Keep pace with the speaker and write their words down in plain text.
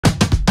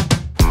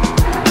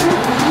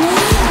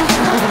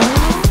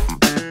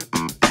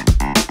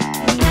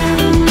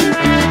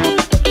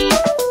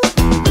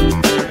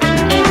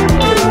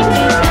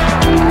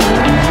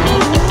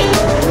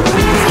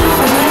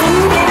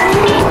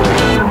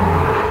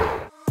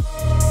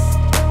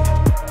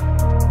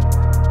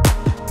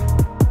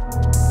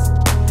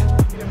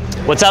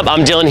What's up?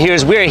 I'm Dylan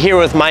Hears. We're here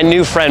with my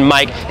new friend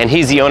Mike, and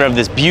he's the owner of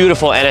this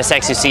beautiful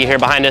NSX you see here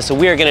behind us. So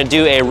we are going to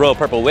do a Royal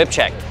Purple whip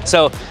check.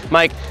 So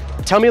Mike,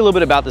 tell me a little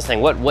bit about this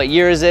thing. What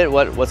year is it?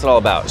 What's it all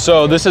about?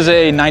 So this is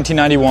a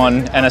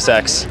 1991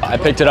 NSX. I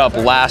picked it up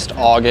last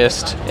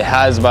August. It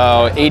has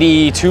about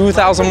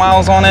 82,000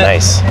 miles on it.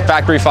 Nice.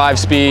 Factory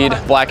 5-speed,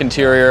 black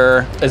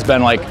interior. It's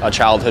been like a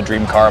childhood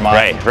dream car of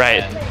mine.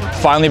 Right.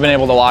 Finally been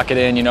able to lock it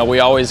in. You know,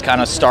 we always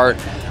kind of start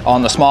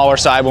on the smaller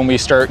side when we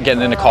start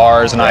getting into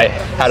cars, and I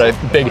had a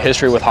big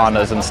history with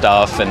Hondas and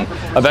stuff, and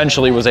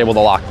eventually was able to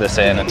lock this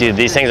in. Dude,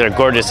 these things are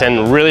gorgeous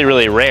and really,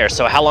 really rare.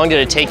 So how long did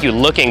it take you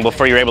looking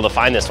before you were able to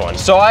find this one?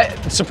 So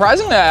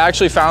surprisingly, I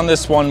actually found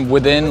this one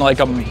within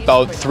like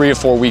about 3 or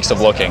 4 weeks of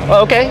looking.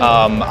 Oh, okay.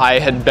 I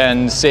had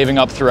been saving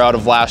up throughout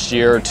of last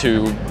year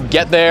to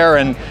get there,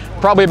 and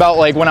probably about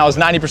like when I was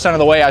 90% of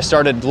the way, I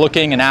started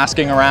looking and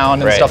asking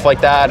around and stuff like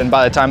that. And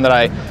by the time that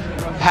I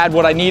had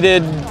what I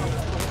needed,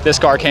 this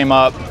car came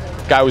up.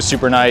 Guy was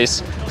super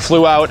nice.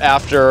 Flew out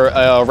after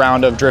a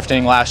round of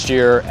drifting last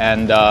year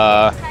and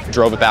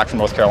drove it back from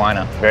North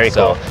Carolina. Very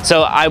cool.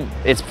 So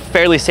it's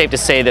fairly safe to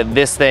say that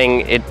this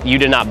thing, you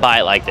did not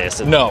buy it like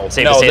this. No,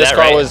 safe to say this that,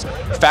 car right? was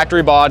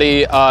factory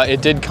body.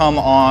 It did come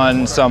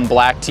on some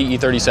black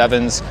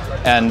TE37s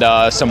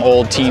and some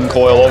old teen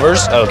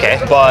coilovers.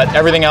 Okay. But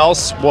everything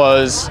else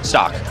was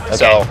stock. Okay.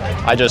 So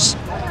I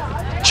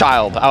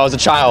was a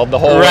child the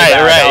whole way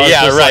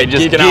back.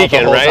 Just geeking out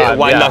the whole time.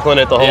 White knuckling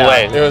it the whole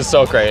way. It was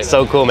so great.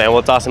 So cool, man. Well,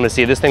 it's awesome to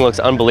see. This thing looks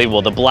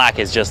unbelievable. The black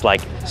is just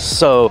like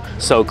so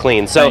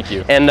clean. So, thank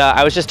you. And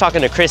I was just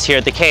talking to Chris here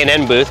at the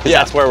K&N booth,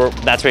 because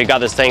that's where you got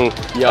this thing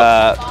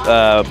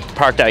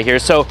parked out here.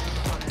 So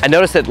I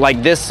noticed that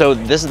like this. So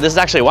this is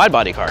actually a wide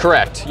body car.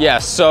 Correct.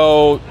 Yes.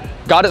 So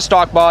got it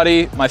stock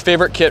body. My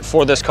favorite kit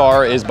for this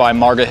car is by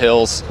Marga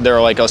Hills.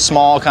 They're like a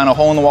small kind of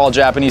hole-in-the-wall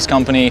Japanese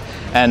company,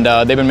 and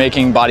they've been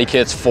making body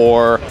kits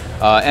for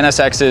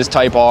NSXs,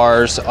 Type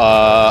Rs,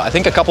 I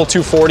think a couple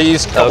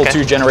 240s,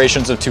 two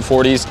generations of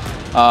 240s.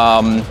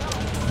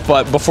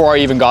 But before I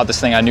even got this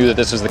thing, I knew that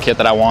this was the kit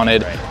that I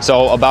wanted.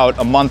 So about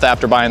a month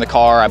after buying the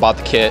car, I bought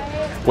the kit,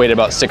 waited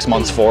about 6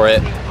 months for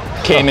it.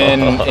 Came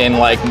in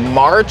like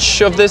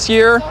March of this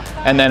year,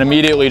 and then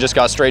immediately just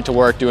got straight to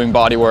work doing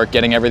body work,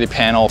 getting every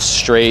panel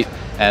straight,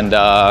 and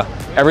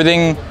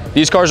everything.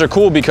 These cars are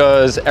cool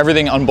because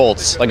everything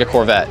unbolts like a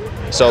Corvette.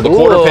 So the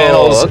quarter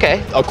panels,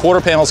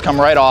 quarter panels come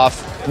right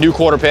off. New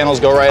quarter panels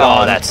go right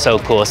on. Oh, that's so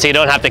cool. So you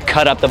don't have to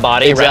cut up the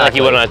body, right, like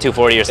you would on a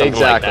 240 or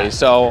something like that.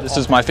 So this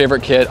is my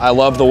favorite kit. I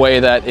love the way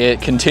that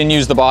it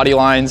continues the body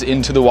lines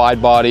into the wide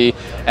body,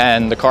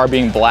 and the car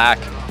being black,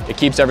 it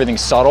keeps everything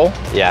subtle.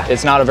 Yeah.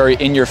 It's not a very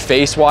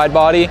in-your-face wide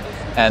body,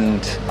 and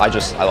I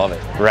love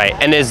it. Right.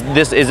 And is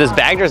this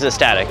bagged or is it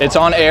static? It's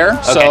on air.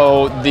 Okay.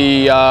 So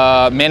the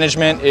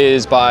management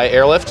is by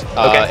Airlift,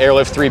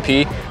 Airlift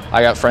 3P.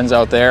 I got friends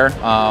out there.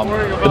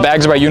 The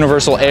bags are by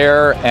Universal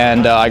Air,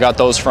 and I got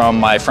those from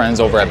my friends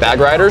over at Bag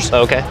Riders.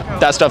 Okay.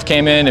 That stuff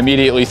came in,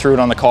 immediately threw it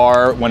on the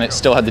car when it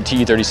still had the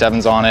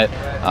TE37s on it,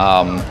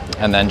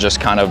 and then just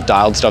kind of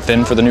dialed stuff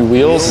in for the new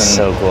wheels and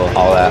so cool.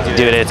 All that.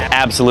 Dude, it's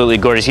absolutely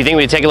gorgeous. You think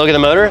we'd take a look at the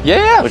motor?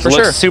 Yeah, which for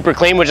looks sure. super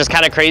clean, which is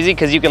kind of crazy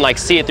because you can like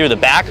see it through the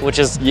back, which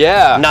is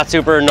not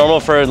super normal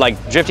for like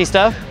drifty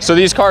stuff. So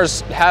these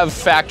cars have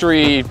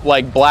factory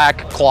like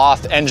black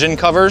cloth engine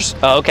covers.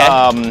 Oh,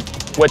 okay.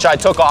 Which I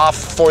took off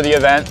for the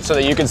event so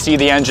that you can see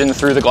the engine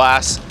through the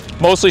glass.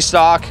 Mostly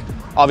stock,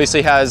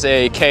 obviously has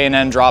a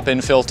K&N drop-in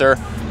filter,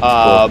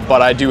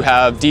 but I do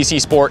have DC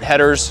Sport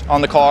headers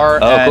on the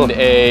car and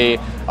a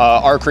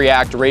Arc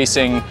React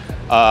Racing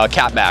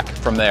catback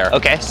from there.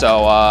 Okay.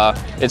 So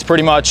it's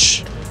pretty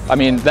much, I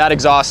mean, that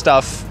exhaust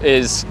stuff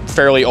is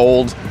fairly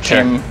old,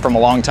 came from a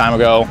long time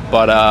ago,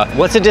 but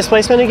what's the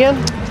displacement again?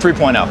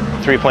 3.0.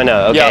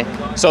 3.0, okay. Yep.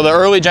 So the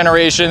early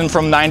generation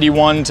from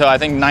 91 to I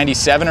think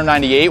 97 or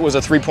 98 was a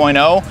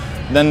 3.0.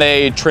 Then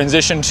they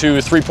transitioned to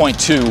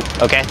 3.2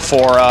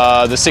 for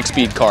the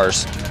 6-speed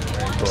cars.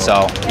 Cool.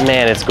 So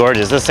man, it's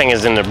gorgeous. This thing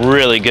is in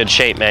really good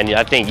shape, man.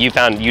 I think you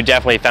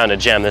definitely found a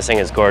gem. This thing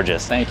is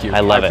gorgeous. Thank you. I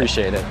love it. I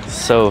appreciate it.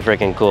 So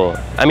freaking cool.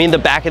 I mean, the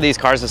back of these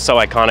cars is so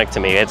iconic to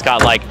me. It's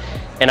got like,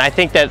 and I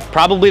think that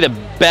probably the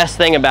best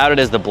thing about it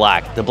is the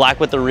black. The black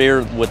with the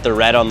rear, with the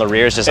red on the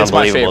rear is just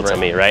unbelievable to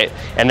me, right?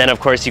 And then of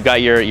course you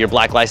got your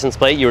black license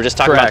plate. You were just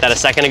talking about that a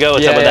second ago.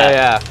 What's up with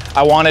that?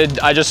 Yeah.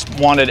 I just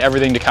wanted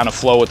everything to kind of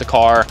flow with the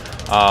car.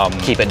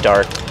 Keep it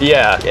dark.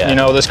 Yeah. You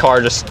know, this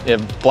car just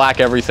black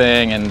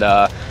everything, and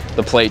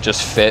the plate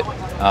just fit.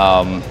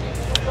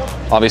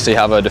 Obviously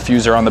have a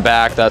diffuser on the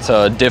back. That's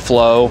a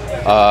Difflow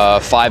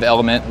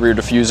 5-element rear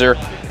diffuser.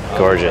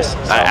 Gorgeous.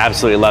 I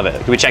absolutely love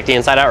it. Can we check the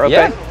inside out real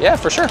quick? Yeah,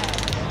 for sure.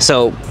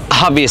 So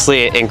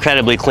obviously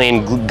incredibly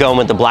clean, going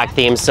with the black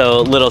theme.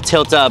 So little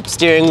tilt up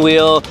steering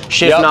wheel,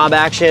 shift knob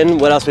action.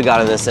 What else we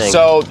got in this thing?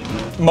 So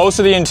most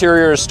of the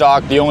interior is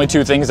stock. The only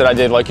two things that I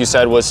did, like you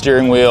said, was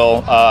steering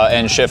wheel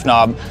and shift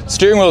knob.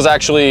 Steering wheel is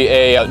actually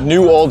a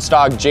new old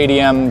stock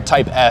JDM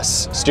Type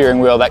S steering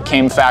wheel that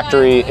came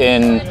factory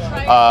in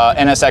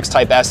NSX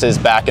Type S's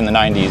back in the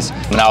 90s.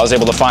 And I was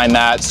able to find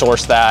that,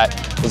 source that,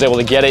 was able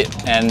to get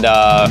it, and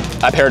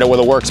I paired it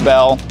with a Works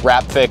Bell,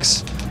 wrap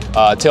fix,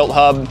 tilt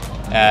hub,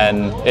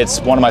 and it's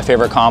one of my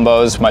favorite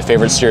combos, my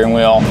favorite steering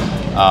wheel.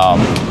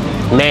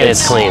 Man,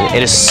 it's clean.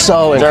 It is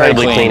so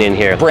incredibly clean in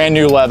here. Brand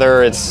new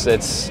leather. It's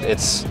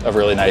a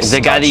really nice The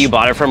guy touch. that you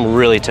bought it from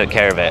really took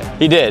care of it.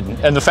 He did.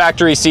 And the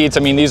factory seats, I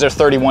mean, these are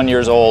 31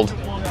 years old,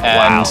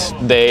 and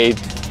they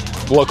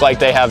look like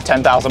they have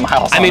 10,000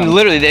 miles on I mean, them.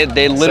 literally,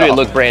 they literally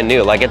look brand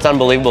new. Like, it's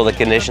unbelievable the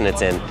condition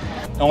it's in.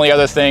 The only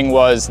other thing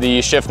was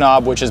the shift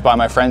knob, which is by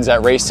my friends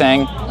at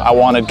Racing. I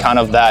wanted kind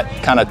of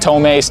that kind of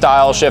Tomei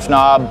style shift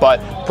knob, but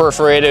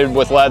perforated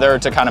with leather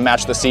to kind of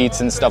match the seats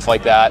and stuff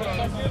like that.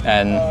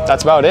 And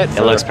that's about it.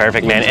 It looks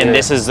perfect, man. And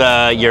this is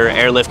your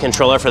airlift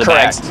controller for the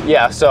Correct. bags?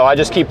 Yeah, so I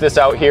just keep this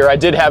out here. I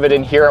did have it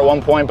in here at one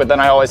point, but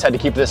then I always had to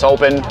keep this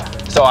open.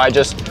 So I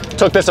just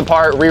took this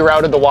apart,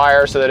 rerouted the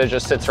wire so that it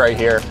just sits right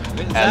here.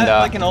 Is that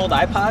like an old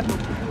iPod?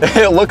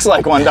 It looks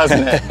like one,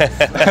 doesn't it?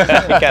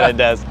 It kind of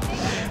does.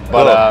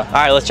 But, all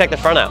right, let's check the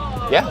front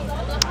out.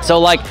 Yeah. So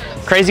like,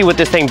 crazy with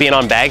this thing being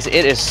on bags,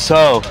 it is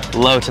so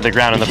low to the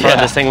ground, and the front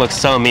of this thing looks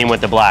so mean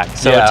with the black.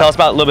 So tell us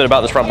a little bit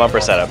about this front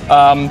bumper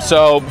setup.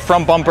 So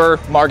front bumper,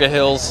 Marga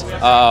Hills.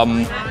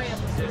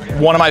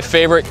 One of my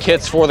favorite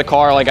kits for the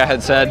car, like I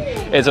had said.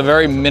 It's a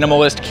very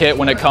minimalist kit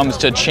when it comes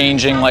to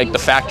changing like the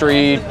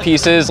factory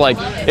pieces. Like,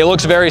 it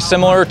looks very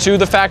similar to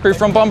the factory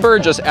front bumper,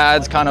 just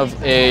adds kind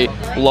of a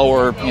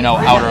lower, you know,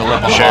 outer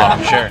lip on the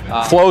bottom.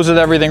 Sure. Flows with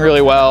everything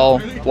really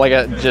well. Like,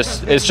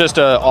 it's just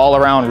a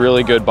all-around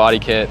really good body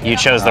kit. You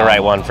chose the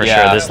right one for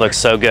sure. This looks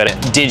so good.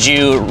 Did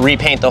you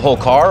repaint the whole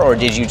car, or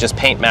did you just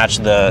paint match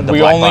the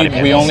black body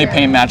panels? We only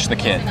paint match the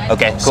kit.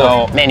 Okay, cool.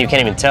 So, man, you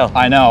can't even tell.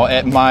 I know.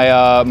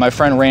 My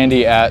friend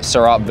Randy at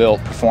Sarop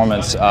Built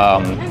Performance,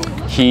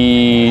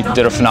 he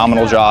did a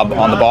phenomenal job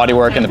on the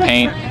bodywork and the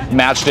paint,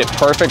 matched it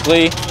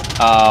perfectly,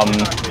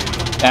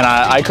 and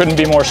I couldn't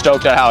be more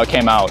stoked at how it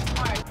came out.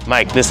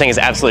 Mike, this thing is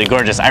absolutely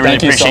gorgeous. I really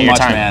Thank you appreciate so your much,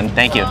 time. man.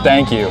 Thank you.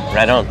 Thank you.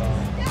 Right on.